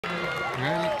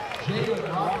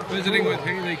Visiting with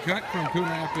Hailey Cook from Coon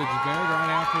Rapids, right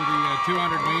after the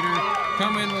 200-meter.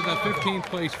 Come in with a 15th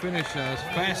place finish.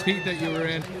 Fast heat that you were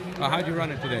in. How'd you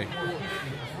run it today?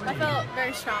 I felt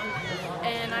very strong,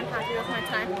 and I'm happy with my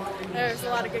time. There's a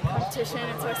lot of good competition.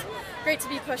 It's always great to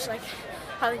be pushed like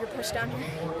how you're pushed down here.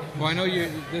 Well, I know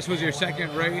this was your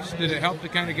second race. Did it help to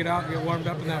kind of get out and get warmed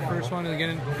up in that first one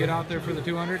and get out there for the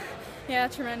 200? Yeah,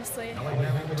 tremendously.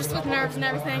 Just with nerves and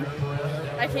everything,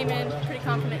 I came in pretty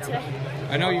confident today.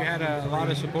 I know you had a lot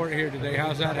of support here today.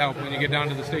 How's that help when you get down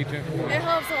to the state championship? It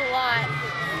helps a lot.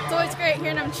 It's always great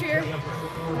hearing them cheer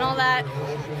and all that.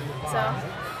 So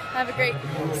I have a great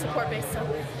support base, so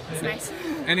it's nice.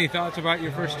 Any thoughts about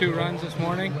your first two runs this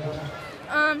morning?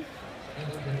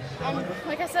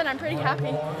 Like I said, I'm pretty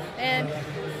happy, and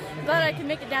I'm glad I could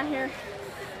make it down here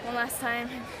one last time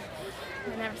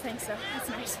and everything, so it's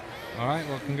nice. All right,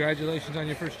 well, congratulations on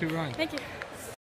your first two runs. Thank you.